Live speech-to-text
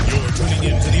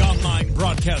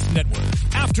broadcast network,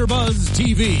 AfterBuzz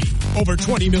TV. Over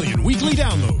 20 million weekly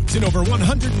downloads in over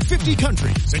 150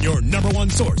 countries, and your number one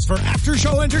source for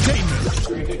after-show entertainment.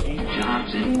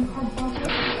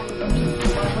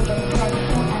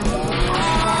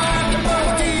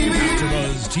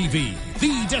 AfterBuzz TV,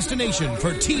 the destination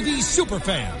for TV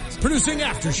superfans, producing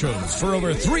aftershows for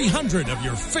over 300 of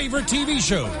your favorite TV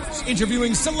shows,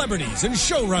 interviewing celebrities and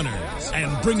showrunners,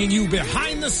 and bringing you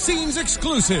behind-the-scenes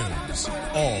exclusives.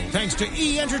 All thanks to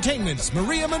E! Entertainment's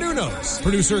Maria Menounos,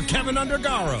 producer Kevin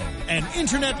Undergaro, and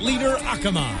internet leader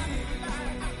Akamai.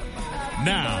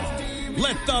 Now,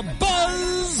 let the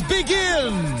buzz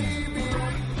begin!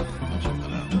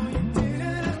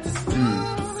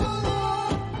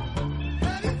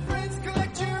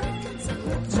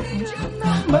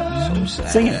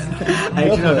 Sing it. I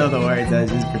actually don't know the words. I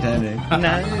was just pretending.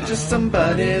 Now you're just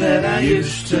somebody that I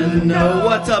used to know.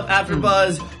 What's up,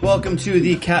 AfterBuzz? Welcome to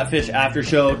the Catfish After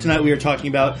Show. Tonight we are talking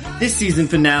about this season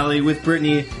finale with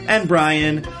Brittany and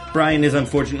Brian. Brian is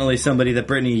unfortunately somebody that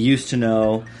Brittany used to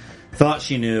know. Thought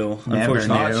she knew. Never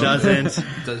Unfortunately, knew.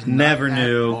 doesn't. Never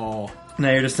knew. Now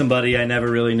you're just somebody I never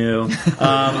really knew.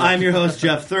 I'm your host,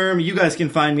 Jeff Thurm. You guys can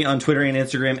find me on Twitter and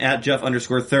Instagram at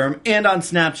Jeff_Thurm and on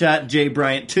Snapchat,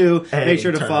 JBryant2. Hey, make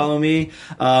sure to follow me.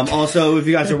 Also, if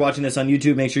you guys are watching this on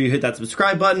YouTube, make sure you hit that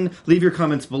subscribe button. Leave your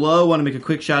comments below. Want to make a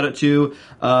quick shout out to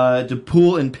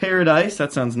Pool in Paradise.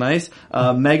 That sounds nice.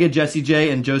 Mega, Jesse J,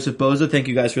 and Joseph Boza. Thank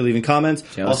you guys for leaving comments.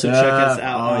 Joseph, also, check us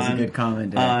out always a good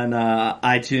comment, on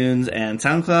iTunes and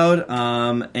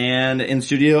SoundCloud. And in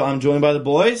studio, I'm joined by the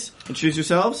boys. Introduce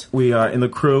yourselves. We are in the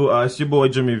crew. It's your boy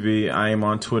Jimmy V. I am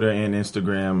on Twitter and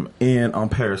Instagram and on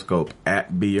Periscope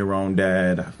at Be Your Own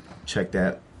Dad. Check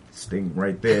that thing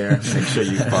right there. Make sure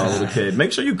you follow the kid.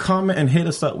 Make sure you comment and hit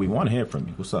us up. We want to hear from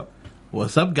you. What's up?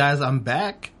 What's up, guys? I'm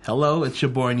back. Hello, it's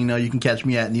your boy Nino. You can catch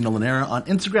me at Nino Lanera on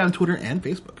Instagram, Twitter, and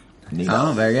Facebook.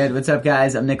 Oh, very good. What's up,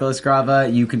 guys? I'm Nicholas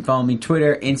Grava. You can follow me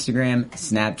Twitter, Instagram,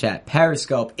 Snapchat,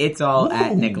 Periscope. It's all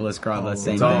at Nicholas Grava.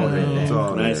 Same thing. It's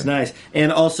all Nice, there. nice.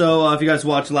 And also, if you guys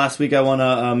watched last week, I want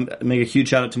to make a huge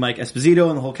shout out to Mike Esposito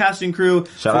and the whole casting crew.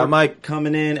 Shout out, Mike.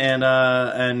 Coming in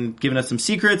and giving us some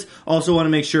secrets. Also want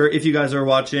to make sure if you guys are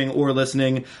watching or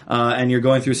listening and you're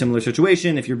going through a similar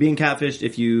situation, if you're being catfished,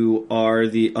 if you are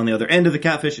on the other end of the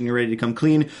catfish and you're ready to come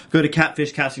clean, go to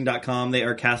catfishcasting.com. They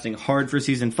are casting hard for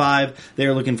season 5. They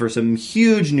are looking for some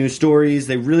huge new stories.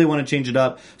 They really want to change it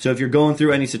up. So if you're going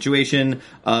through any situation,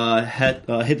 hit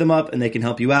them up and they can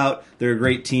help you out. They're a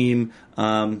great team.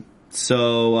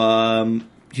 So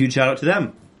huge shout out to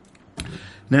them.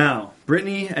 Now,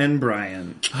 Brittany and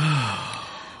Brian.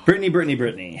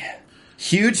 Brittany.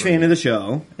 Huge fan of the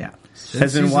show. Yeah. Has been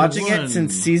season watching one. it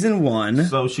since season 1.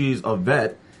 So she's a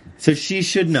vet. So she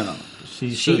should know.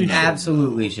 She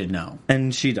absolutely should know.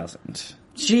 And she doesn't.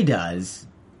 She does.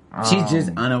 She's just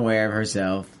unaware of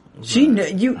herself. She knew,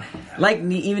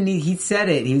 even he said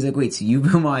it. He was like, wait, so you've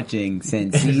been watching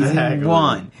since season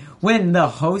 1. When the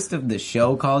host of the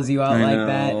show calls you out like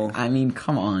that, I mean,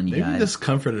 come on, you Maybe guys. this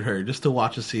comforted her just to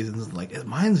watch the seasons. Like,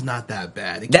 mine's not that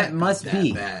bad. It That can't must that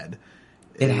be. bad.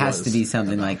 It has to was be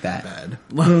something not like that. Bad.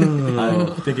 I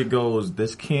think it goes,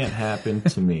 this can't happen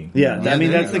to me. Yeah, I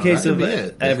mean, there that's you the go. case That of could be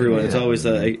it. everyone. That It's could be always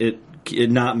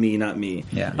not me.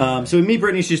 Yeah. So we meet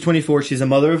Brittany. She's 24. She's a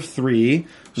mother of 3.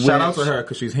 Shout out to her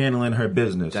because she's handling her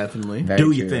business. Definitely. Very Do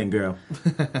true. your thing, girl.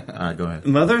 All right, go ahead.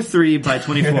 Mother of 3 by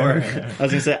 24. I was going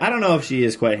to say, I don't know if she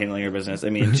is quite handling her business. I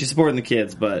mean, she's supporting the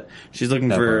kids, but she's looking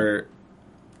for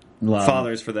Love.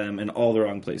 fathers for them in all the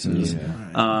wrong places.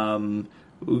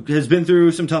 Has been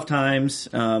through some tough times.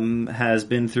 Has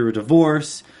been through a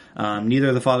divorce. Neither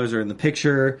of the fathers are in the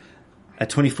picture. At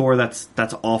 24, that's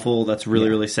awful. That's really,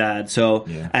 really sad. So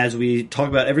as we talk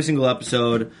about every single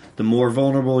episode, the more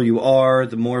vulnerable you are,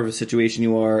 the more of a situation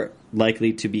you are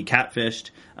likely to be catfished.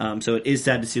 So it is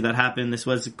sad to see that happen. This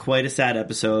was quite a sad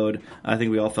episode. I think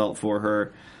we all felt for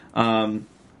her.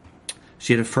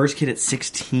 She had her first kid at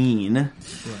 16. Right.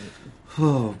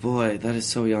 Oh boy, that is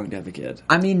so young to have a kid.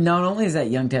 I mean, not only is that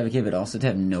young to have a kid, but also to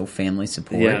have no family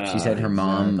support. Yeah, she said her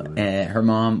mom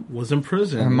Was in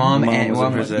prison. her mom was and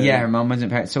in prison. her mom was in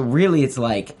prison. So really, it's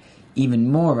like even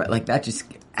more. Like that just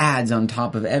adds on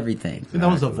top of everything. And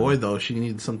that was a void, though. She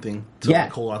needed something to Yeah.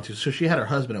 hold on to. So she had her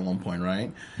husband at one point,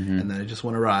 right? And then it just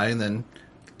went awry, and then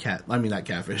not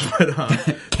catfish, but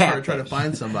Catfish. try to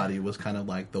find somebody was kind of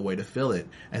like the way to fill it.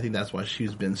 I think that's why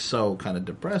she's been so kind of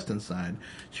depressed inside.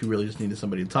 She really just needed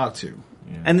somebody to talk to.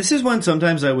 And this is one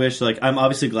sometimes I wish, like, I'm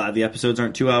obviously glad the episodes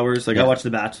aren't 2 hours. Like, Yeah. I watch The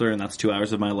Bachelor, and that's 2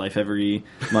 hours of my life every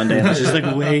Monday. And that's just,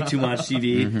 like, way too much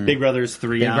TV. Big Brother's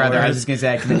 3 Big hours. Brother, I was just going to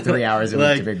say I commit 3 hours a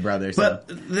week to Big Brother. So.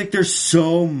 But, like, there's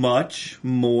so much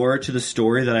more to the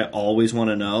story that I always want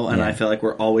to know, and Yeah. I feel like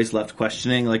we're always left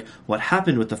questioning, like, what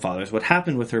happened with the fathers? What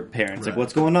happened with her parents? Like,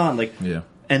 what's going on? Like, Yeah.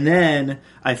 and then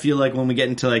I feel like when we get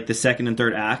into like the second and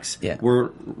third acts, Yeah. we're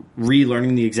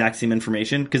relearning the exact same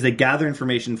information because they gather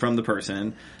information from the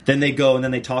person, then they go and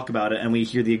then they talk about it, and we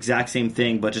hear the exact same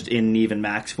thing, but just in Neve and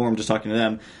Max form, just talking to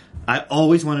them. I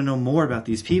always want to know more about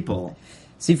these people.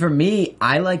 See, for me,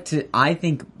 I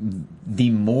think the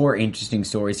more interesting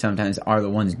stories sometimes are the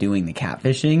ones doing the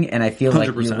catfishing, and I feel like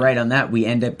 100%. you're right on that. We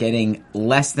end up getting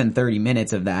less than 30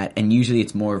 minutes of that, and usually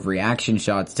it's more of reaction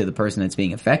shots to the person that's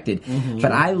being affected.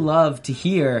 But I love to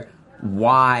hear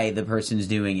why the person's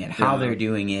doing it, how they're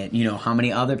doing it, how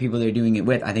many other people they're doing it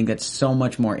with. I think that's so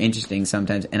much more interesting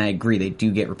sometimes, and I agree, they do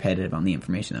get repetitive on the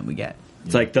information that we get.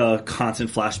 It's like the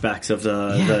constant flashbacks of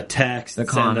the text, The and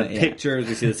comment, the yeah. pictures.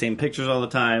 We see the same pictures all the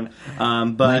time. My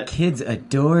But kids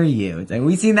adore you. It's like,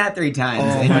 we've seen that 3 times,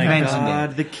 oh and you my mentioned god,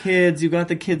 it. the kids! You got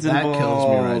the kids That involved. kills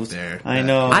me right there. I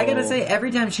know. I gotta say, every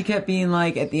time she kept being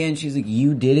like, at the end, she's like,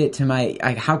 "You did it to my.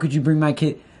 How could you bring my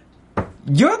kid?"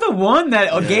 You're the one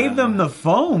that gave them the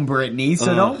phone, Brittany.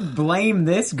 So don't blame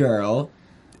this girl.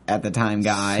 At the time,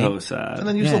 guy. so sad. And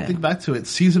then you still think back to it.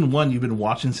 Season 1, you've been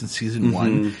watching since season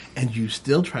 1, and you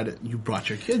still you brought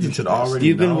your kids into should this. already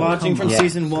You've been know. watching from on.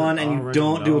 season 1, and you Already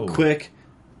don't do a know. quick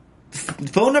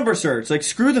phone number search. Like,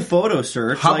 screw the photo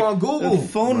search. Hop like, on Google. the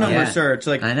phone number Yeah. search.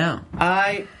 Like, I know.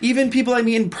 even people I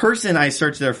meet in person, I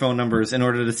search their phone numbers in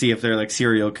order to see if they're like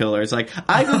serial killers. Like,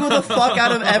 I Google the fuck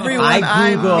out of everyone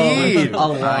I Google meet. a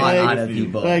lot out of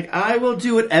people. Like, I will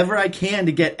do whatever I can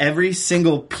to get every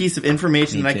single piece of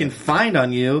information Me that I too. can find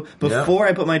on you before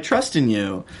I put my trust in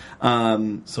you.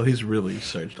 So he's really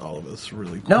searched all of us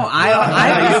really quick. No,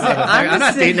 I'm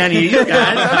not dating any of you guys.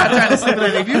 I'm not trying to sleep with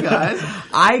any of you guys.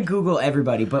 I Google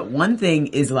everybody, but one thing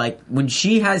is like when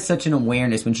she has such an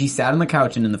awareness, when she sat on the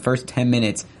couch and in the first 10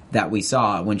 minutes that we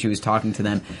saw when she was talking to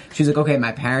them, she was like, okay,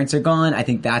 my parents are gone. I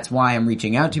think that's why I'm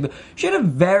reaching out to you. But she had a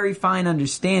very fine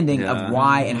understanding of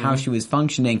why and how she was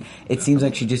functioning. It seems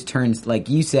like she just turns, like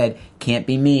you said, can't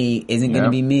be me, isn't going to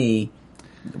be me,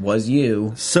 was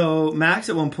you. So Max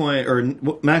at one point, or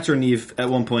Max or Neve at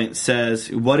one point says,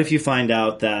 "What if you find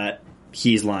out that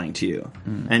he's lying to you?"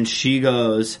 And she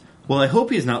goes, "Well, I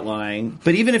hope he's not lying,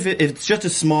 but even if it's just a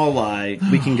small lie,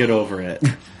 we can get over it."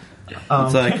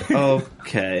 It's like,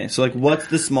 okay, so like, what's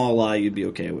the small lie you'd be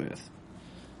okay with?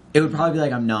 It would probably be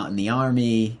like, I'm not in the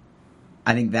army.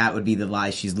 I think that would be the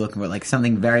lie she's looking for, like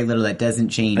something very little that doesn't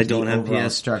change I don't the have overall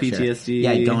structure. PTSD.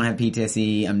 Yeah, I don't have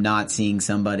PTSD. I'm not seeing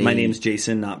somebody. My name's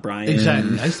Jason, not Brian.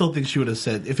 Exactly. I still think she would have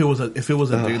said if it was a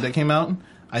dude that came out.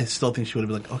 I still think she would have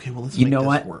been like, okay, well, let's You make know this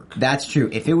what? work. That's true.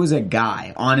 If it was a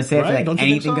guy, honestly, I Right? feel like Don't you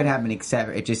think anything so? could happen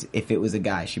except if it was a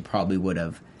guy, she probably would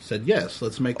have Said yes,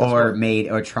 let's make this or work. made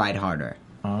or tried harder.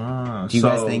 Ah, Do you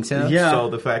guys think so? Yeah. So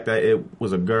the fact that it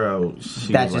was a girl,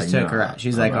 she That was just like, took her nah, out.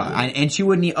 She's I'm like, not doing it. and she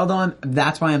wouldn't. Although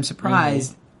that's why I'm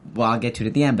surprised. Well, I'll get to it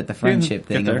at the end. But the friendship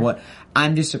get thing there. of what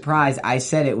I'm just surprised. I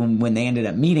said it when they ended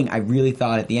up meeting. I really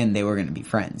thought at the end they were going to be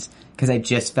friends because I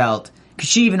just felt. Because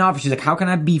she even offered, she's like, "How can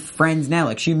I be friends now?"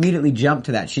 Like she immediately jumped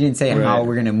to that. She didn't say how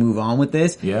we're going to move on with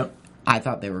this. Yep. I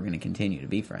thought they were going to continue to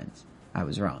be friends. I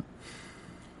was wrong.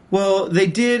 Well, they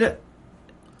did.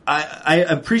 I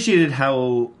appreciated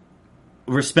how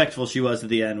respectful she was at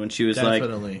the end when she was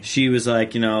Definitely. like, she was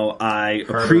like, I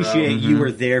her appreciate out. you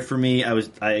were there for me.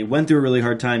 I went through a really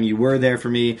hard time. You were there for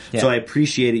me, Yeah. so I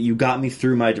appreciate it. You got me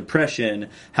through my depression.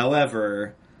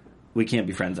 However, we can't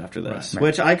be friends after this,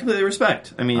 which I completely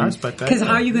respect. I mean, I respect that. Because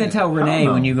how are you going to tell Renee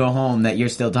know. when you go home that you're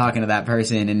still talking to that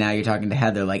person and now you're talking to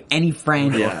Heather? Like any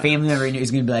friend or Yeah. family member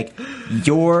is going to be like,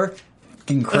 "You're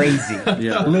fucking crazy,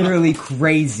 Yeah. literally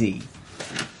crazy."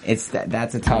 It's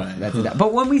that's a tough. That's a tough.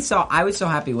 But when I was so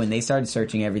happy when they started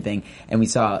searching everything and we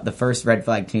saw the first red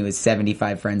flag to me was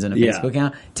 75 friends on a Yeah. Facebook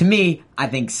account. To me, I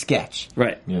think sketch.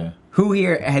 right. Yeah. Who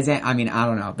here has? I mean, I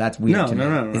don't know. That's weird No, to me.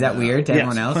 no, Is that weird to Yes,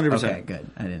 everyone else? 100%. Okay, good.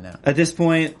 I didn't know. At this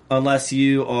point, unless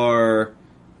you are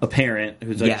a parent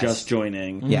who's like Yes. just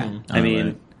joining, Yeah. I mean,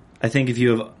 Alright. I think if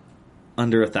you have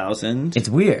under 1,000. It's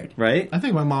weird. Right? I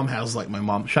think my mom has like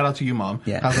shout out to you, Mom.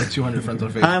 Yeah. Has like 200 friends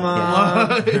on Facebook. Hi,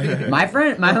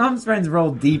 Mom. My mom's friends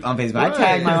roll deep on Facebook. I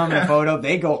tag my mom in a photo.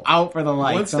 They go out for the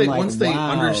likes. Once they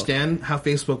wow. understand how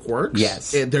Facebook works,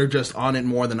 Yes. they're just on it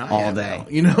more than I All am day. now,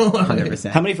 you know,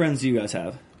 100%. How many friends do you guys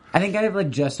have? I think I have like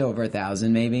just over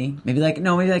 1,000, maybe like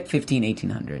 15,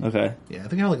 1,800. Okay. Yeah, I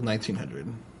think I have like 1,900.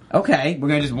 Okay, we're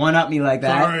gonna just one up me like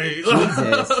that. Sorry.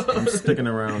 Jesus. I'm sticking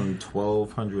around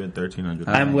 1,200, 1,300.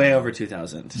 I'm way over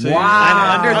 2,000. Wow.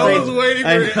 I'm under I was waiting for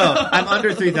I it. know. I'm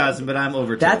under 3,000, but I'm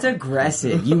over 2. That's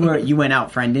aggressive. You went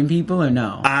out friending people or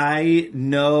no? I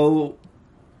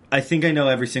think I know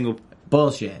every single.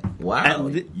 Bullshit. Wow.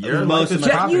 Your Most life of is my-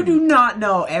 Jeff, popping. you do not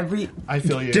know every. I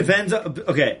feel you. Depends.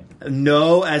 Okay,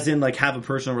 no, as in like have a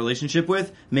personal relationship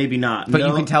with. Maybe not. But no.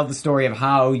 you can tell the story of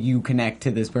how you connect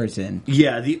to this person.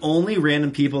 Yeah, the only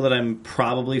random people that I'm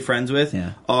probably friends with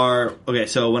Yeah. are okay.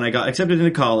 So when I got accepted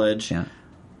into college, Yeah.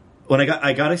 when I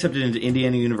got accepted into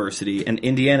Indiana University, and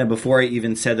Indiana, before I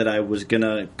even said that I was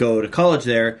gonna go to college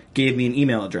there, gave me an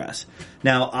email address.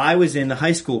 Now I was in the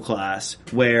high school class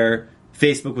where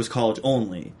Facebook was college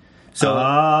only. So,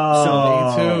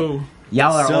 Oh. Me too.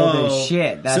 Y'all are So- old as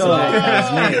shit. That's so what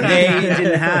that means. they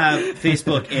didn't have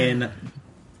Facebook in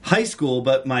high school,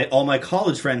 but all my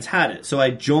college friends had it. So I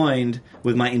joined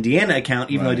with my Indiana account,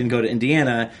 even though I didn't go to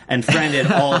Indiana, and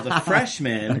friended all of the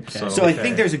freshmen. So I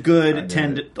think there's a good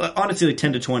 10 to, honestly, like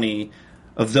 10 to 20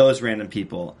 of those random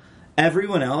people.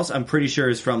 Everyone else, I'm pretty sure,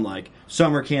 is from like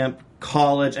summer camp,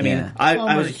 college. I mean, Yeah.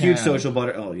 I was a huge Summer camp. social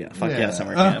butterfly. Oh yeah, fuck yeah, Yeah.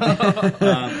 summer camp.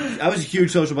 I was a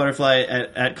huge social butterfly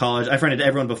at college. I friended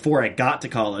everyone before I got to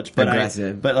college, but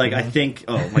Aggressive. I think,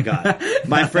 oh my god,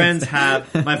 my friends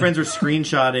were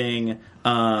screenshotting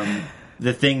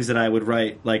the things that I would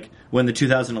write, like when the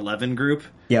 2011 group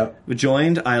Yep.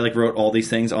 joined, I like wrote all these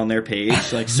things on their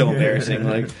page, like so embarrassing.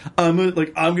 Like I'm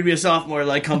gonna be a sophomore,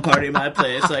 like come party at my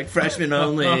place, like freshman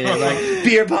only, like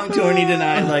beer pong tourney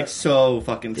tonight, like so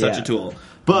fucking such Yeah. a tool.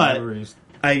 But Memories.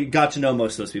 I got to know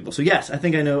most of those people, so yes, I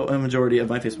think I know a majority of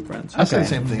my Facebook friends. I say Okay. the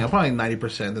same thing. I'm probably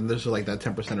 90%, and there's like that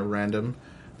 10% of random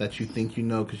that you think you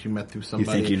know because you met through You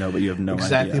somebody. think you know, but you have no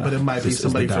exactly, idea. but it might be This is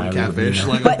somebody the from diary of Catfish.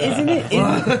 Nina.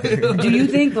 Like, But do you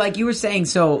think, like you were saying,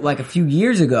 so like a few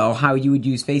years ago, how you would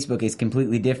use Facebook is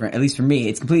completely different. At least for me,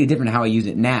 it's completely different to how I use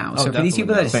it now. So for these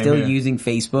people that are Same still here. using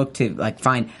Facebook to like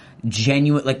find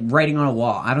genuine, like writing on a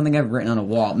wall. I don't think I've written on a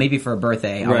wall. Maybe for a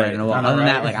birthday, I'll Right. write on a wall. I know, Other than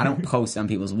right? that, like I don't post on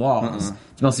people's walls.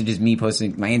 It's mostly just me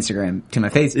posting my Instagram to my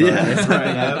Facebook Yeah, or something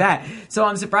like that. So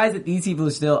I'm surprised that these people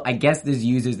are still. I guess there's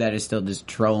users that are still just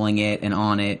trolling it and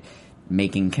on it,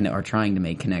 or trying to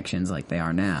make connections like they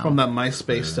are now. from that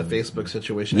MySpace to Facebook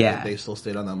situation, I Yeah. think they still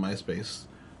stayed on that MySpace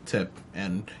tip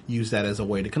and use that as a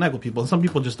way to connect with people. And some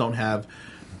people just don't have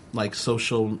like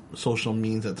social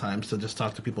means at times to just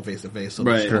talk to people face to face. So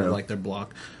Right. that's kind of True. like their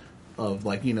block of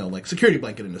like, you know, like security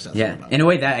blanket in a sense. Yeah, in a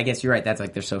way that I guess you're right. That's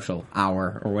like their social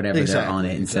hour or whatever they're on it.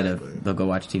 Exactly, Instead exactly. of they'll go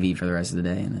watch TV for the rest of the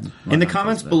day and then. In the log on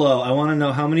comments Facebook. below, I want to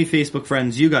know how many Facebook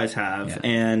friends you guys have Yeah.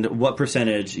 and what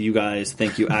percentage you guys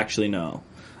think you actually know.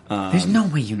 There's no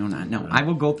way you know not. No, I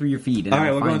will go through your feed. And All right,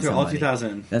 I'll we're find going through all somebody.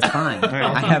 2,000. That's fine. right.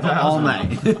 I have all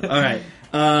night. All right.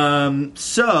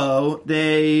 So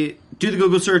they do the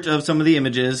Google search of some of the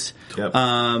images. Yep.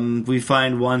 We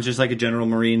find one's just like a general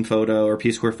marine photo or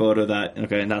Peace Corps photo that,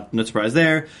 okay, no surprise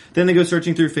there. Then they go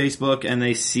searching through Facebook and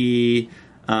they see,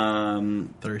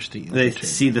 Thirsty. they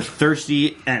see the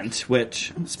Thirsty Ent,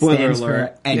 which, spoiler Stands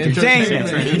alert. for entertainment.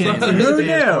 Who knew?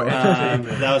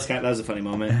 That was a funny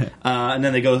moment. And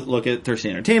then they go look at Thirsty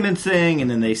Entertainment thing, and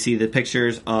then they see the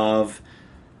pictures of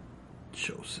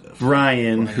Joseph.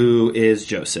 Brian, who is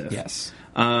Joseph. Yes.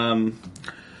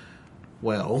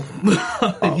 Well,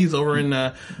 he's over in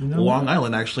Long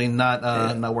Island, actually,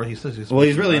 not where he says he's. Well,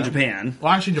 he's supposed really to in be, right? Japan.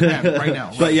 Well, actually, Japan right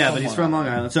now. But yeah, but he's from Long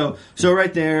Island. So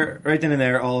right there, right then and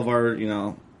there, all of our,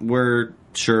 we're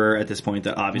sure at this point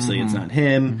that obviously it's not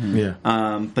him.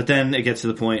 Yeah. But then it gets to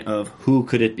the point of who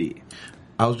could it be?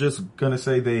 I was just gonna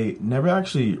say they never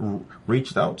actually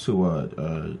reached out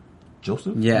to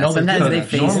Joseph. Yeah, No, they sometimes do. they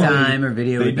FaceTime or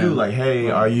video. They with do them. like, hey,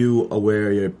 are you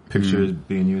aware your picture is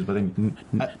being used? But they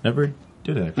never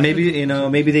did it. Maybe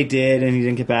they did and he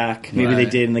didn't get back. Maybe they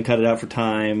Right. did and they cut it out for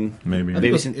time. Maybe. I think Maybe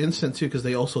it was some- instant too because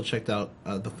they also checked out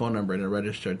the phone number and it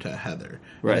registered to Heather.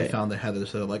 Right. And they found the Heather,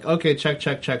 so they're like, okay, check.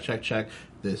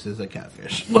 This is a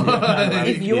catfish.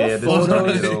 If your Yeah, this is starting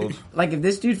to get photos, old. like if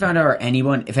this dude found out, or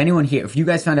if anyone here, if you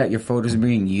guys found out your photos are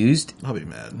being used, I'll be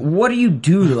mad. what do you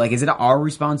do? Like, is it our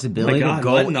responsibility Oh my God, to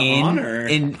go what an in? honor.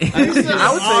 I would say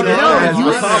that. No, you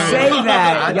Honor. say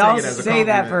that. I Y'all take it as a say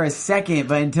that compliment. for a second,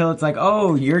 but until it's like,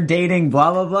 oh, you're dating,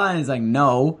 blah blah blah, and it's like,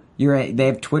 no, They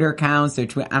have Twitter accounts. I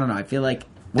don't know. I feel like,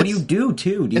 what do you do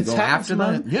too? Do you go after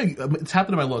them? Yeah, it's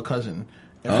happened to my little cousin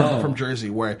from Jersey,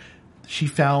 where she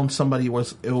found somebody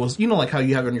was like how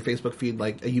you have on your Facebook feed,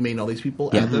 like you may know these people,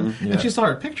 and she saw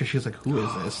her picture. She was like, "Who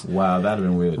is this?" Wow, that'd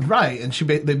have been weird. Right,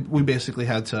 and we basically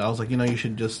had to. I was like, you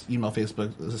should just email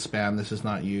Facebook. This is spam. This is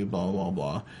not you. Blah blah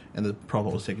blah. And the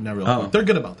profile was taken down real quick. They're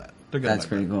good about that. That's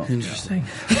pretty cool. Interesting.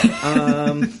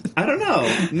 I don't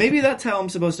know. Maybe that's how I'm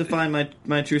supposed to find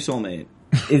my true soulmate.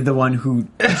 Is the one who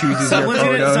chooses your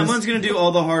photos. Someone's gonna do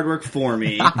all the hard work for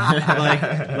me.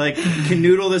 like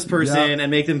canoodle this person and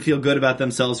make them feel good about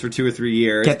themselves for 2 or 3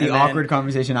 years. Get the awkward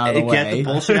conversation out of the way. Get the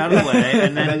bullshit out of the way,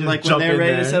 and then like when they're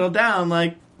ready to settle down,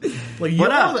 like you're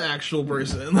the actual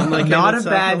person. Like, not a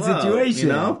bad situation.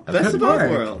 You know, best of both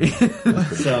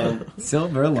worlds. So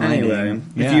silver lining. Anyway,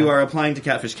 if you are applying to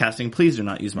Catfish Casting, please do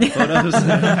not use my photos.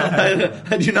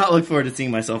 I do not look forward to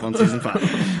seeing myself on season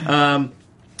 5.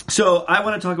 So I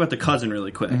want to talk about the cousin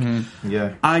really quick.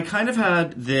 Yeah, I kind of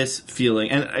had this feeling,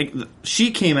 and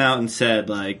she came out and said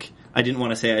like, I didn't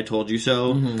want to say I told you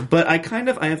so, but I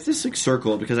have this like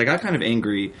circled because I got kind of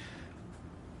angry.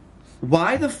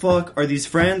 Why the fuck are these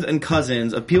friends and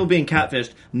cousins of people being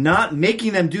catfished not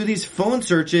making them do these phone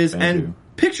searches and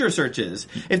picture searches?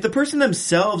 If the person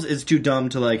themselves is too dumb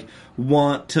to like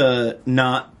want to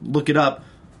not look it up,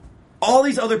 all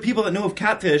these other people that know of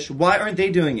catfish, why aren't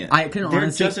they doing it? They're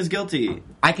just as guilty.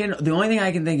 The only thing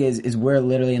I can think is we're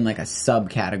literally in like a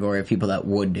subcategory of people that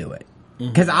would do it.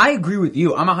 Because I agree with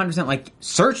you. I'm 100% like,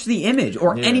 search the image,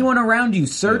 or anyone around you,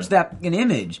 search that an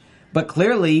image. But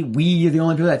clearly, we are the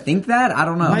only people that think that? I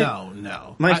don't know.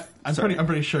 No. I'm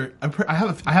pretty sure. I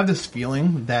have this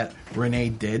feeling that Renee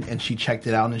did, and she checked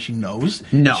it out, and she knows.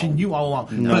 No, she knew all along.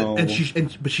 No, but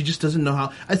she just doesn't know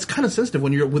how. It's kind of sensitive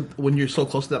when you're so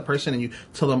close to that person, and you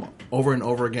tell them over and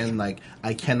over again, like,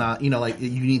 I cannot. Like, you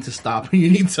need to stop. You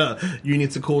need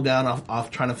to cool down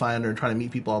off trying to find or trying to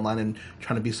meet people online and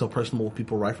trying to be so personal with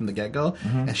people right from the get go.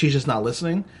 And she's just not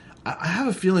listening. I have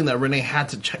a feeling that Renee had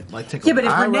to take a but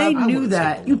if Renee knew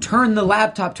that, you turn the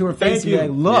laptop to her face and be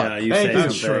like, look. Yeah, you say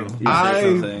something.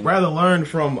 I rather learn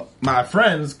from my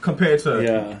friends compared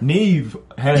to Neve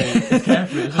having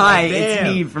catfish. Hi, it's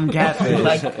Neve from Catfish.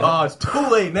 Like, it's too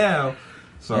late now.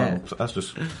 So that's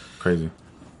just crazy.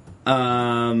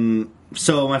 So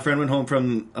my friend went home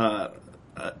from...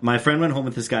 my friend went home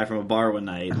with this guy from a bar one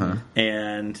night,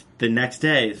 and the next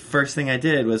day, first thing I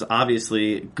did was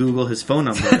obviously Google his phone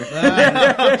number.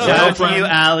 Shout out to you,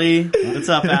 Allie. What's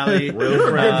up, Allie? You're a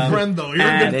good friend, though. You're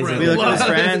a good friend. We looked at his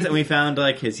friends, and we found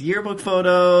like his yearbook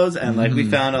photos, and like we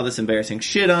found all this embarrassing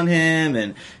shit on him,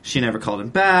 and she never called him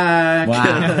back.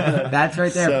 Wow, that's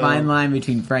right there. A fine line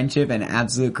between friendship and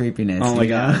absolute creepiness. Oh my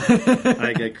god,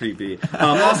 I get creepy.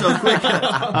 Also,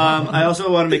 I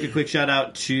also want to make a quick shout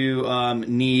out to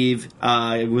Neve.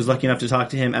 I was lucky enough to talk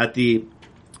to him at the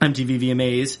MTV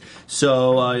VMAs,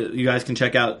 so you guys can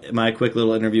check out my quick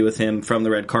little interview with him from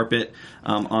the red carpet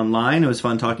online. It was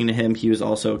fun talking to him. He was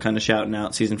also kind of shouting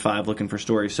out season 5, looking for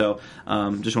stories. So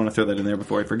just want to throw that in there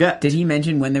before I forget. Did he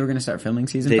mention when they were going to start filming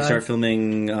season 5? They start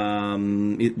filming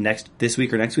this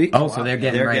week or next week. Oh, so they're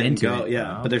getting right into it.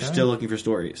 Yeah, but they're still looking for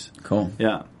stories. Cool.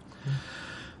 Yeah.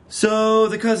 So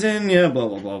the cousin, blah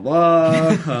blah blah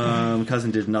blah.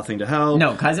 Cousin did nothing to help.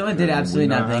 No, cousin did absolutely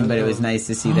nothing. But it was nice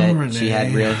to see that she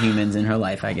had real humans in her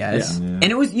life, I guess. Yeah. And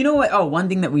it was, you know what? Oh, one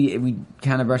thing that we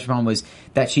kind of brushed upon was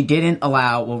that she didn't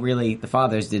allow. Well, really, the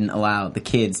fathers didn't allow the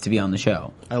kids to be on the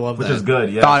show. I love that. Which is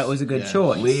good. Yes. Thought it was a good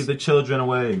choice. Leave the children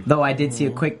away. Though I did see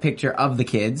a quick picture of the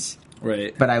kids.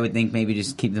 Right. But I would think maybe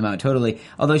just keep them out totally.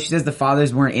 Although she says the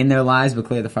fathers weren't in their lives, but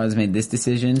clearly the fathers made this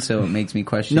decision, so it makes me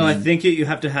question. No, I think you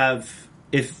have to have.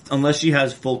 Unless she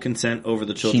has full consent over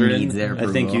the children, she needs their approval.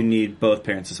 I think you need both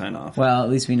parents to sign off. Well, at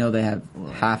least we know they have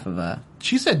half of a...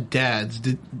 She said dads.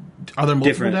 Are there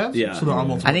multiple dads? Yeah. So there are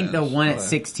multiple I think the one at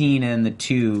 16 and the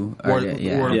 2 were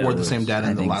the same dad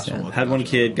and the last one. Had one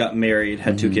kid, got married,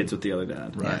 had 2 kids with the other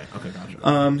dad. Right. Okay,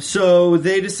 gotcha. So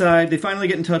they finally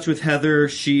get in touch with Heather.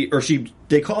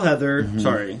 They call Heather.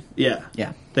 Sorry. Yeah.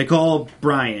 Yeah. They call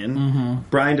Brian.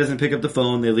 Brian doesn't pick up the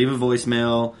phone. They leave a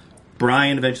voicemail.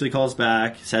 Brian eventually calls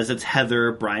back, says it's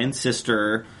Heather, Brian's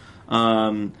sister,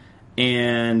 and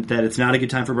that it's not a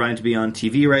good time for Brian to be on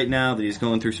TV right now, that he's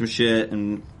going through some shit.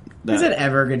 And is it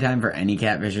ever a good time for any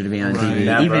catfisher to be on TV?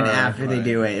 Never. Even after they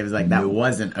do it, it was like, that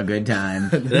wasn't a good time.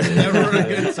 Never a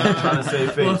good time. Trying to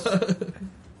save face.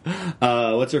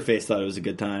 What's her face thought it was a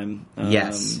good time.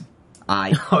 Yes.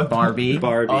 Barbie.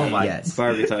 Barbie. Oh my- Yes.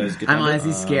 Barbie thought it was a good. I'm time.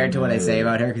 honestly scared to what I say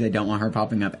about her because I don't want her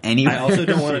popping up anywhere. I also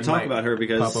don't want to She talk might about her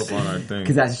Pop up on our thing.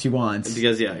 because that's what she wants. yeah,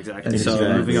 exactly. That's So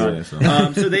exactly moving on. it,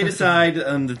 so. So they decide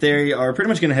that they are pretty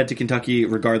much going to head to Kentucky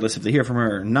regardless if they hear from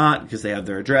her or not because they have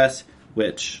their address,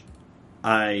 which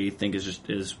I think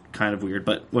is kind of weird,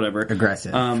 but whatever.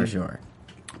 Aggressive for sure.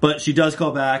 But she does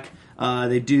call back.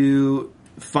 They do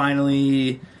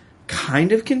finally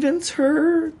kind of convince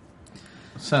her.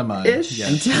 Semi-ish. Ish.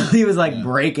 Until he was like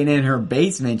breaking in her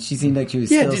basement, she seemed like she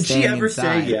was Yeah, still did she staying ever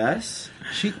inside. say yes?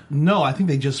 No, I think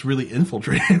they just really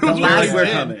infiltrated. The last, We're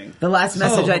coming. the last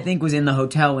message Oh. I think was in the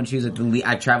hotel when she was like,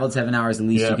 I traveled 7 hours. The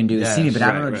least Yeah. you can do is see me. But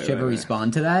I don't know. Right, Did she ever right.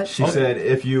 respond to that? She said,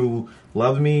 if you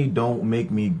love me, don't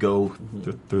make me go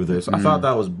through this. I thought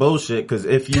that was bullshit, because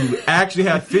if you actually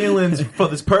have feelings for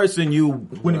this person, you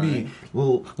wouldn't be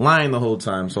lying the whole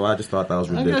time. So I just thought that was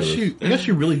I ridiculous. guess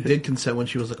she really did consent when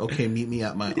she was like, "Okay, meet me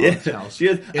at my Yeah, aunt's house." she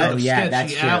is- In a Oh, yeah, sketchy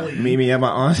that's true. alley. Meet me at my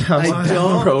aunt's house. I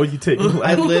don't- Bro, you take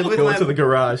I live with go my- to the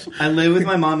garage. I live with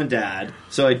my mom and dad,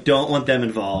 so I don't want them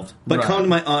involved. But Right. come to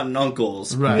my aunt and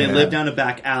uncle's. Right. They Yeah. live down a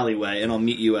back alleyway, and I'll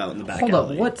meet you out in the back Hold up.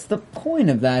 alley. What's the point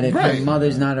of that if Right. your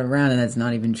mother's not around and that's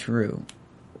not even true?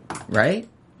 Right?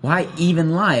 Why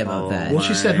even lie about that? Well,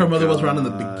 she said her mother was around in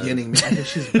the God. beginning. I think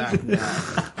she's back now.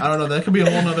 I don't know. That could be a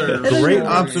whole nother. That doesn't Great make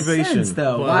observation. sense,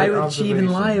 though. But- Why Great would she even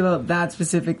lie observation. about that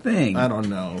specific thing? I don't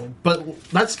know. But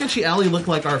that sketchy alley looked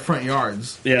like our front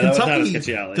yards. Yeah, that was not a Kentucky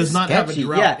sketchy alley. does not have a Sketchy,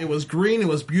 drought. yeah. It was green. It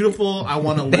was beautiful. I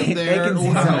want to live They there. can see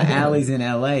Wow. some alleys in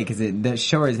LA because the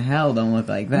sure as hell don't look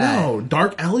like that. No,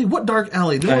 dark alley? What dark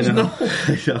alley? There was know.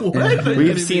 no. What?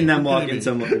 We've seen them walk in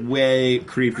some way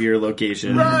creepier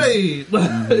locations. Right.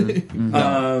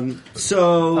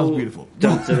 So That was beautiful.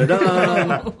 Dun, dun, dun,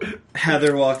 dun.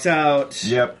 Heather walks out.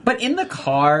 Yep. But in the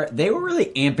car, they were really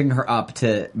amping her up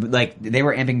to, like, they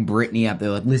were amping Britney up. They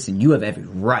were like, listen, you have every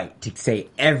right to say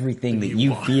everything that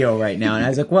you feel right now. And I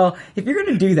was like, well, if you're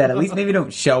going to do that, at least maybe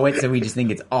don't show it so we just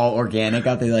think it's all organic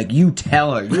out there. Like, you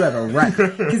tell her, you have a right.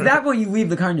 Because that point you leave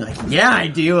the car and you're like, yeah, I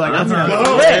do. Like, I'm going to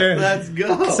Go, quit. let's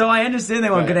go. So I understand they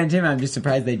want good entertainment. I'm just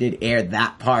surprised they did air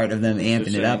that part of them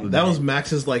amping it up. A That bit. was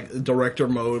Max's like director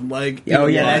mode. Like, Oh,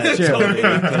 yeah, that's true.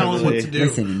 Tell us what to do.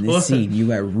 Listen, in this scene,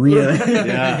 you are really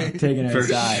taking her for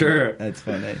side. sure. That's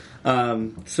funny.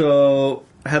 So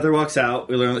Heather walks out.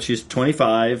 We learn that she's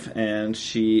 25 and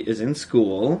she is in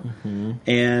school.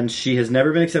 And she has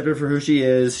never been accepted for who she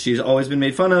is. She's always been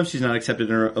made fun of. She's not accepted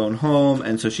in her own home.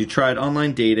 And so she tried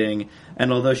online dating.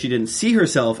 And although she didn't see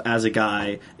herself as a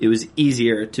guy, it was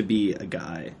easier to be a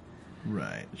guy.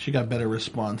 Right. She got better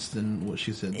response than what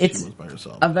she said It's she was by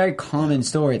herself. a very common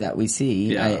story that we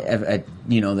see. Yeah.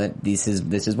 That this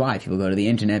is why people go to the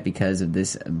internet, because of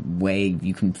this way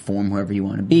you can form whoever you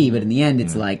want to be. But in the end,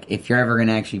 it's like, if you're ever going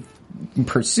to actually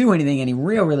pursue anything, any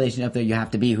real relation up there, you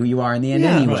have to be who you are in the end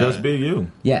Yeah. anyway. Just be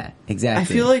you. Yeah, exactly. I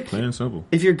feel like Plain and simple.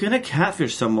 if you're gonna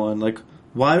catfish someone, like,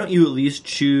 why don't you at least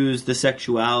choose the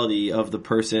sexuality of the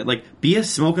person? Like, be a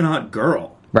smoking hot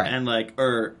girl, Right. And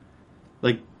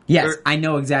yes, or I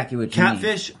know exactly what you mean.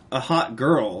 catfish a hot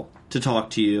girl to talk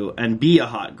to you and be a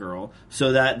hot girl,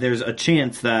 so that there's a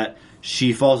chance that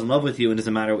she falls in love with you and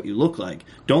doesn't matter what you look like.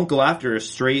 Don't go after a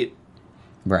straight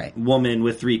Right. woman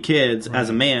with 3 kids as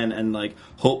a man and like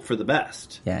hope for the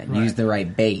best. Yeah, use the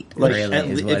right bait. Like, really,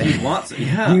 is what if you want,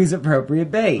 yeah. use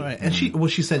appropriate bait. Right. And she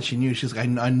said she knew. She's like,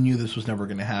 I knew this was never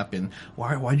going to happen.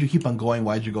 Why'd you keep on going?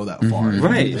 Why'd you go that far? If you knew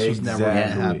Right. This was never going to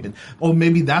Exactly. happen. Or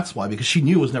maybe that's why, because she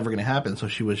knew it was never going to happen. So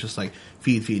she was just like,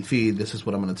 feed. This is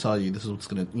what I'm going to tell you. This is what's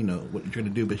going to, what you're going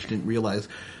to do. But she didn't realize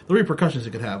the repercussions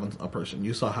it could have on a person.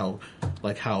 You saw how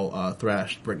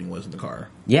thrashed Brittany was in the car.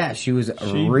 Yeah, she was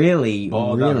She really,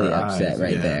 bawled out really her upset eyes.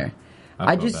 right Yeah. there. I I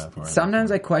felt just bad for her.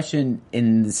 sometimes I question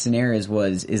in the scenarios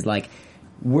is like,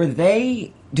 do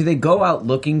they go out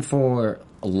looking for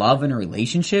love in a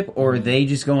relationship, or are they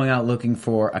just going out looking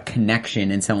for a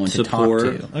connection and someone Support.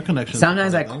 to talk to? A connection.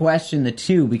 Sometimes I question the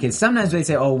two, because sometimes they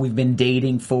say, "Oh, we've been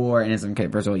dating for," and it's okay.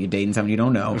 First of all, you're dating someone you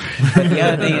don't know. But the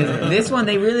other thing is, this one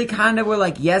they really kind of were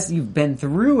like, "Yes, you've been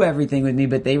through everything with me,"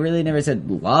 but they really never said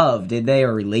love, did they,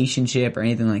 or relationship or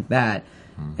anything like that.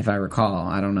 If I recall,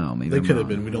 I don't know. Maybe They I'm could have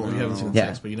wrong. been. We haven't seen the Yeah.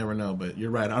 text, but you never know. But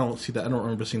you're right. I don't see that. I don't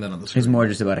remember seeing that on the It was screen. more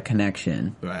just about a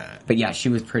connection. Right. But yeah, she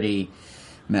was pretty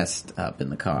messed up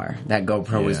in the car. That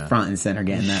GoPro was Yeah. front and center,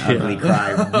 getting that ugly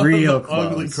cry real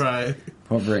close. Ugly cry.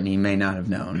 Poor Brittany may not have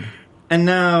known. And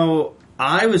now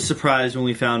I was surprised when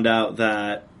we found out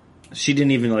that she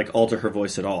didn't even like alter her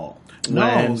voice at all. No,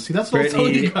 When see, that's what I was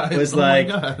telling you guys. Was Oh my like,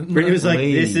 God. Brittany was like,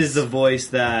 Please. "This is the voice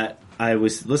that I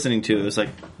was listening to." It was like,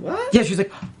 what? Yeah, she was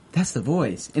like, that's the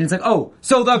voice. And it's like, oh,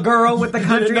 so the girl with the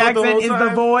country know the accent whole is the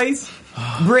time? voice?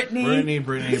 Brittany?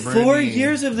 Brittany. 4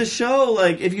 years of the show.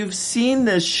 Like, if you've seen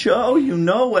this show, you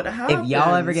know what happens. If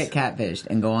y'all ever get catfished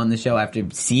and go on the show after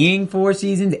seeing 4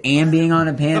 seasons and being on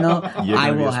a panel, You're I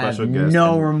gonna be will a have special guest,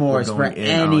 no and remorse we're for going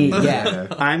in on any. you. Yeah.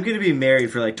 I'm going to be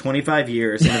married for like 25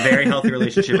 years in a very healthy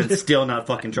relationship and still not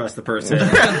fucking trust the person.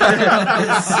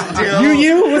 Still,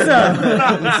 You? What's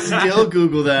up? still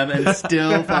Google them and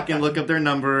still fucking look up their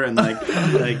number and like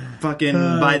fucking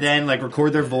by then like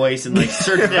record their voice and like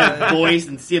search their voice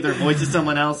and see if their voice is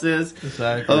someone else's.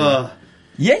 Exactly.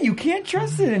 Yeah, you can't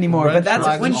trust it anymore. Red But that's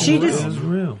flags when all she over. just It's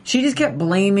real. she just kept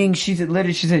blaming. She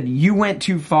said, you went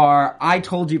too far. I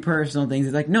told you personal things.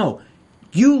 It's like, no,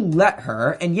 you let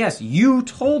her, and yes, you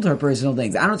told her personal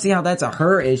things. I don't see how that's a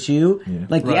her issue. Yeah.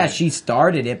 Like, yeah, Right. she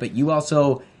started it, but you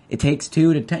also, it takes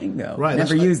two to tango. Right, Never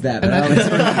that's- used that. But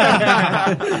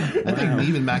I think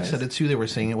even Max said it too. They were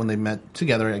saying it when they met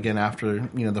together again after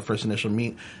the first initial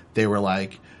meet. They were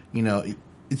like,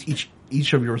 it's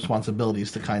each of your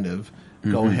responsibilities to kind of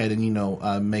go ahead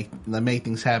and make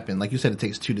things happen. Like you said, it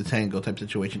takes two to tango type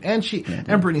situation. And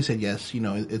and Brittany said yes.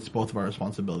 It's both of our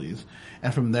responsibilities.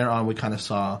 And from there on, we kind of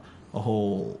saw a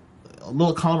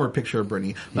little calmer picture of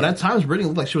Brittany. But at times, Brittany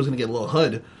looked like she was going to get a little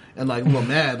hood. And like a little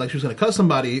mad, like she was gonna cut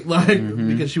somebody,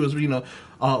 because she was,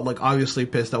 like obviously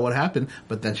pissed at what happened.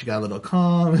 But then she got a little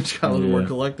calm, and she got a little more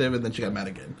collective, and then she got mad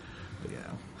again. But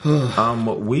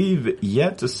yeah, We've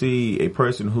yet to see a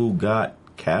person who got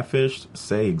catfished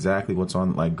say exactly what's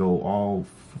on, like go all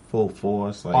full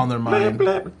force, like On their mind.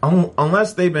 blah, blah.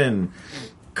 Unless they've been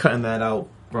cutting that out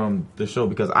from the show,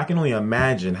 because I can only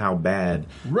imagine how bad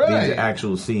Right. these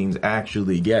actual scenes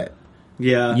actually get.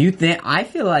 Yeah. I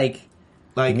feel like,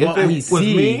 Like What if we it was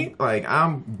see- me, like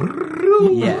I'm.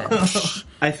 yeah.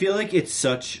 I feel like it's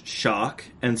such shock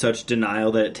and such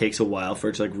denial that it takes a while for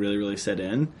it to like really, really set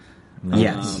in.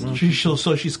 Yes.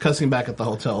 she's cussing back at the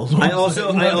hotel. I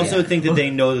also think that they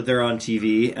know that they're on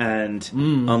TV, and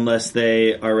unless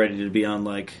they are ready to be on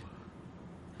like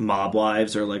Mob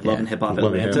Wives or like Love and Hip Hop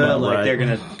Love and Hip Atlanta, Hop, like right. they're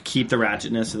gonna keep the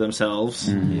ratchetness to themselves.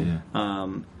 Yeah.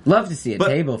 Love to see a But-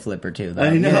 table flipper too, though.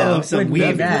 I know, wouldn't some be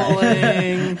weave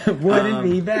bad. pulling. Wouldn't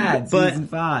be bad. but- Season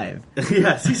 5.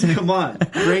 Yeah, season, come on,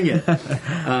 bring it.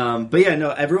 But yeah, no,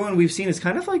 everyone we've seen has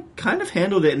kind of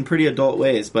handled it in pretty adult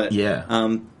ways. But Yeah.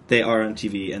 they are on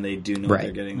TV and they do know what Right.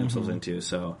 they're getting themselves into.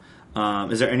 So,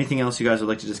 is there anything else you guys would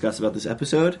like to discuss about this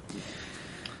episode?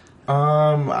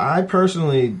 I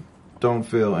personally don't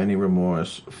feel any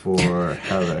remorse for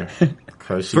Heather.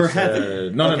 Cause she For said,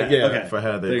 Heather? No, Okay, okay. for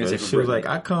Heather. They're gonna say 'Cause for she was Brittany.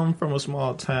 like, I come from a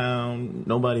small town,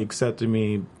 nobody accepted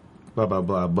me, blah, blah,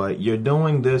 blah. But you're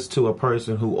doing this to a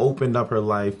person who opened up her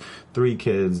life, 3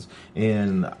 kids,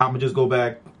 and I'm gonna just go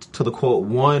back to the quote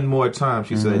one more time.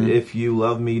 She said, if you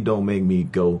love me, don't make me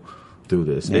go through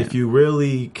this. Yeah. If you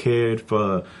really cared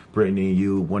for Brittany,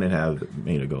 you wouldn't have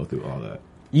made her go through all that.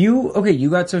 You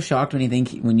got so shocked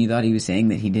when you thought he was saying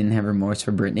that he didn't have remorse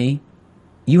for Brittany.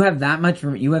 You have that much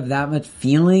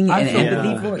feeling and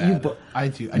empathy for you. I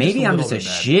do. Maybe I'm just a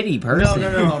shitty person.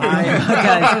 No.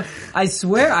 I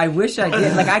swear, I wish I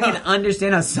did. Like, I can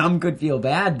understand how some could feel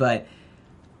bad, but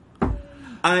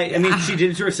I mean, she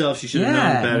did it to herself. She should have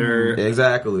Yeah. known better.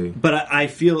 Exactly. But I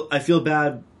feel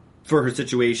bad for her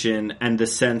situation and the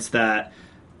sense that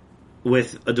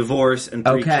with a divorce and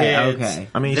 3 kids, okay.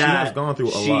 I mean, she that has gone through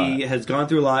a lot. She has gone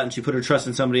through a lot, and she put her trust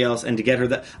in somebody else. And to get her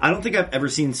that, I don't think I've ever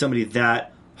seen somebody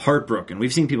that heartbroken.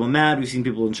 We've seen people mad, we've seen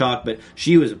people in shock, but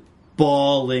she was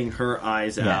bawling her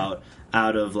eyes out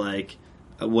of like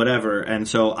whatever. And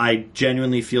so I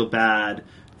genuinely feel bad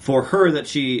for her that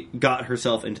she got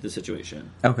herself into the situation.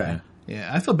 okay. Yeah,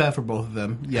 I feel bad for both of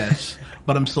them. Yes,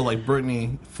 but I'm still like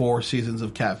Brittany. 4 seasons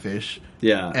of Catfish.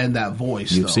 Yeah. and that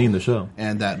voice. You've though. seen the show.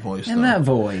 and that voice. And though. that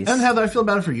voice. And Heather, I feel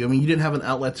bad for you. I mean, you didn't have an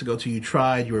outlet to go to. You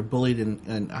tried. You were bullied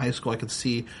in high school. I could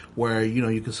see where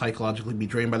you could psychologically be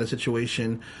drained by the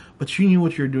situation, but you knew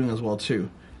what you were doing as well too.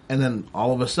 And then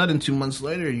all of a sudden, 2 months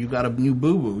later, you got a new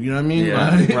boo boo. You know what I mean?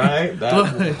 Yeah. Like- Right?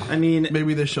 That- I mean,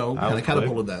 maybe the show kind of quick.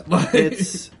 catapulted that. Like-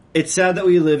 it's sad that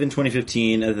we live in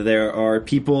 2015 and that there are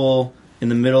people in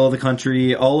the middle of the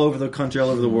country, all over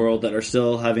the world, that are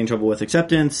still having trouble with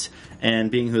acceptance and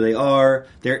being who they are.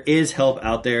 There is help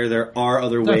out there. There are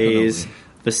other ways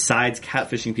besides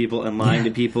catfishing people and lying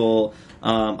to people.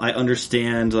 I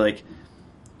understand, like,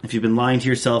 if you've been lying to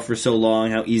yourself for so long,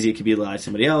 how easy it could be to lie to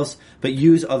somebody else. But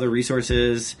use other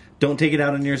resources. Don't take it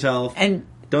out on yourself. And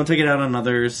Don't take it out on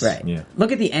others. Right. Yeah.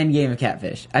 Look at the end game of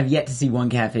Catfish. I've yet to see one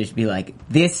catfish be like,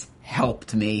 this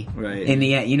helped me. Right. In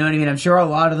the end, you know what I mean? I'm sure a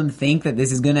lot of them think that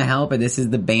this is going to help or this is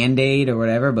the Band-Aid or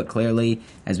whatever, but clearly,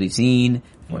 as we've seen,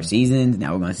 4 seasons,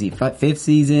 now we're going to see 5th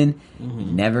season,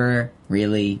 never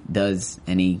really does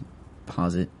any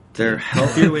positive. There are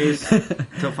healthier ways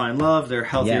to find love. There are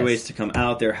healthier Yes. ways to come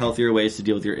out. There are healthier ways to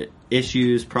deal with your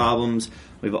issues, problems.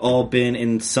 We've all been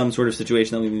in some sort of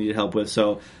situation that we needed help with.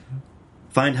 So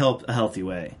find help a healthy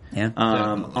way. Yeah.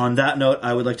 On that note,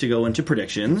 I would like to go into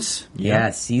predictions. Yeah,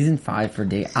 season 5 for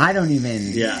day. I don't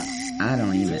even. Yeah. I'm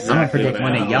gonna predict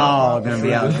one of y'all are gonna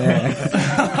be out there.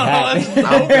 I'm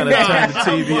gonna turn the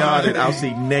TV on and I'll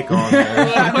see Nick on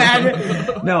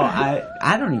there. No,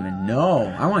 I don't even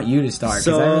know. I want you to start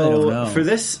because I really don't know. For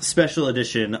this special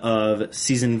edition of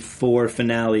season 4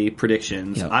 finale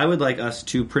predictions, Yep. I would like us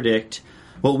to predict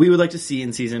what we would like to see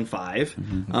in season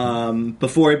 5.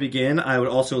 Before I begin, I would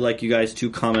also like you guys to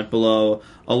comment below,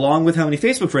 along with how many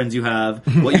Facebook friends you have,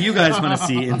 what you guys want to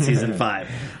see in season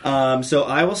 5. So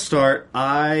I will start.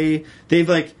 They're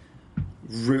like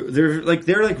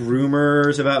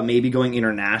rumors about maybe going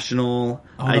international.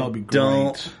 that would be great. I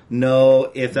don't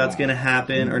know if that's going to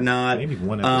happen or not. Maybe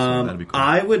one episode, that'd be cool.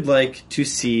 I would like to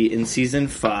see in season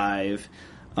 5.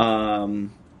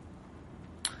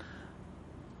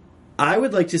 I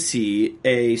would like to see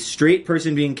a straight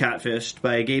person being catfished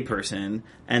by a gay person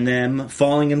and them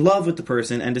falling in love with the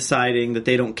person and deciding that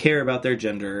they don't care about their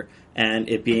gender and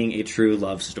it being a true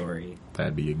love story.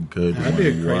 That'd be a good one. be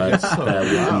a great Right? episode.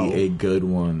 That would be a good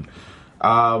one.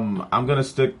 I'm gonna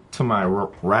stick to my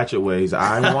ratchet ways.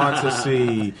 I want to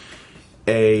see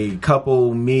a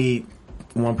couple meet.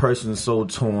 One person is so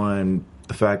torn.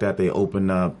 The fact that they open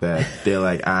up, that they're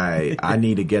like, I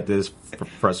need to get this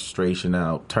frustration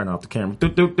out. Turn off the camera.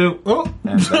 Doot, doot, doot. Oh.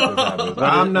 And that's what happens.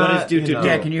 I'm what not. is doot, you doot, know,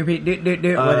 Yeah, can you repeat?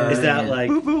 What Is that like...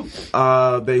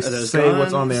 They those say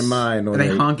what's guns? on their mind. Or Are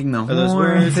they honking the those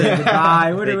horn? words? Say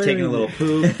goodbye? What Are are they taking a little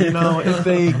poop? You know, if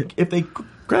they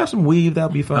grab some weave, that'll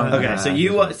be fine. Okay, so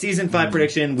you season 5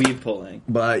 prediction, weave pulling.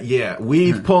 But yeah,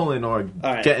 weave pulling or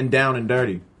right. getting down and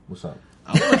dirty. What's up?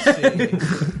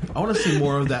 I want to see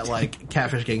more of that like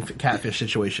catfish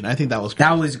situation. I think that was great.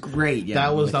 That was great.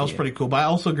 Yeah, that was pretty cool. But I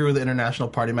also agree with the international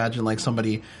part. Imagine like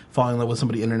somebody falling in love with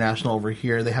somebody international over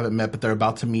here. They haven't met, but they're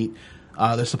about to meet.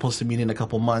 They're supposed to meet in a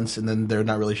couple months, and then they're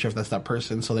not really sure if that's that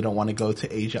person, so they don't want to go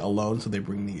to Asia alone, so they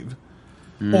bring Neve.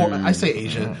 Or I say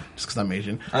Asia just because I'm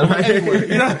Asian. Anywhere,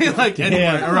 you know what I mean? Like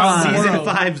anywhere around the Season world.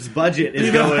 5's budget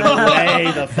is going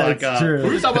way the fuck up. true.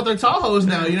 We're just talking about their Tahoes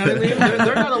now. You know what I mean?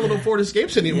 They're not a little Ford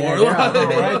Escapes anymore.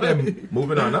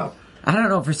 Moving on up. I don't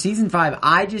know. For season 5,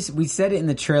 we said it in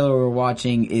the trailer we're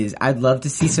watching, is I'd love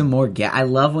to see some more I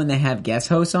love when they have guest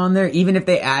hosts on there. Even if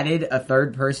they added a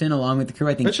third person along with the crew,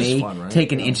 I think That's just they fun, right?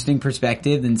 take an interesting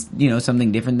perspective and,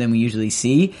 something different than we usually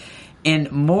see.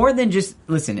 And more than just,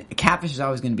 listen, catfish is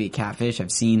always going to be a catfish.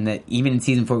 I've seen that even in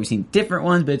season 4 we've seen different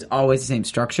ones, but it's always the same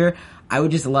structure. I would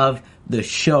just love the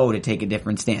show to take a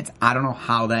different stance. I don't know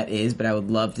how that is, but I would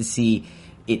love to see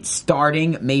it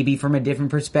starting maybe from a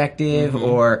different perspective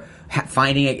or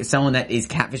finding someone that is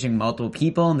catfishing multiple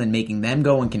people and then making them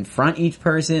go and confront each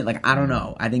person. Like, I don't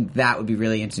know. I think that would be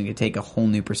really interesting to take a whole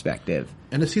new perspective.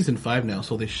 And it's season 5 now,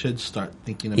 so they should start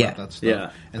thinking about that stuff Yeah.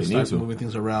 and They start need to. moving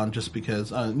things around. Just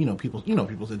because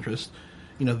people's interest.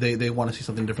 They want to see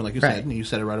something different, like you Right. said, and you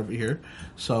said it right over here.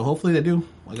 So hopefully they do.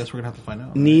 I guess we're gonna have to find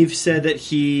out. Neve said that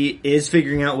he is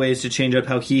figuring out ways to change up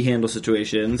how he handles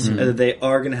situations, and that they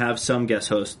are going to have some guest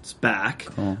hosts back.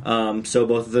 Cool. So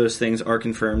both of those things are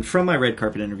confirmed from my red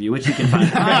carpet interview, which you can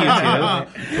find on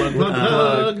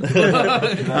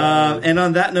YouTube. And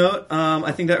on that note,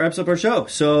 I think that wraps up our show.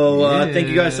 So thank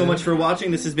you guys so much for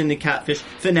watching. This has been the Catfish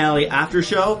Finale After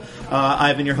Show.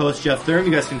 I've been your host, Jeff Thurm.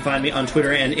 You guys can find me on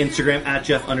Twitter and Instagram at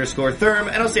Jeff_Thurm.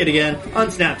 And I'll say it again, on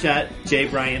Snapchat,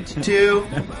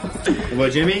 JBryant2.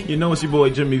 What, Jimmy? You know it's your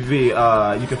boy Jimmy V. You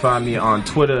can find me on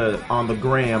Twitter, on the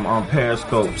gram, on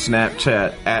Periscope,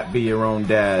 Snapchat, at Be Your Own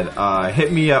Dad.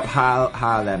 Hit me up, holla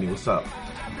at me. What's up?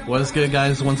 What's good,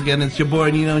 guys? Once again, it's your boy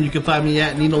Nino, and you can find me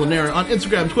at Nino Lanera on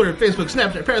Instagram, Twitter, Facebook,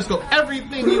 Snapchat, Periscope,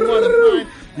 everything you want to find.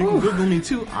 You can Google me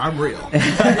too. I'm real.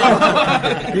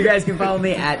 You guys can follow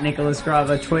me at Nicholas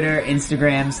Grava, Twitter,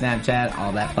 Instagram, Snapchat,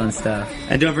 all that fun stuff.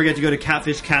 And don't forget to go to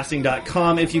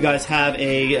catfishcasting.com if you guys have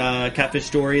a catfish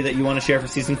story that you want to share for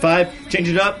season 5. Change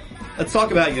it up. Let's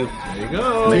talk about you. There you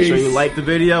go. Make sure you like the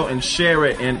video and share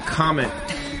it and comment.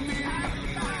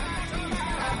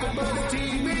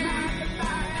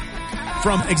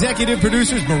 From executive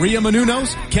producers Maria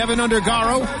Menounos, Kevin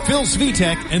Undergaro, Phil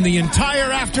Svitek, and the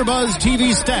entire AfterBuzz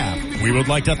TV staff, we would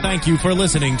like to thank you for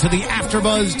listening to the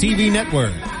AfterBuzz TV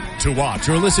network. To watch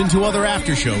or listen to other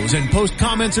after shows and post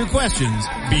comments or questions,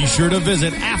 be sure to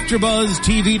visit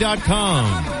AfterBuzzTV.com.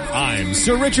 I'm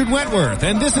Sir Richard Wentworth,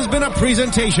 and this has been a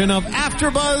presentation of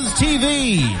AfterBuzz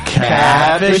TV.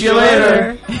 Catfish you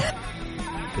later.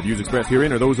 The views expressed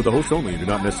herein are those of the hosts only and do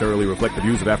not necessarily reflect the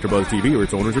views of AfterBuzz TV or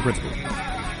its owners or principals.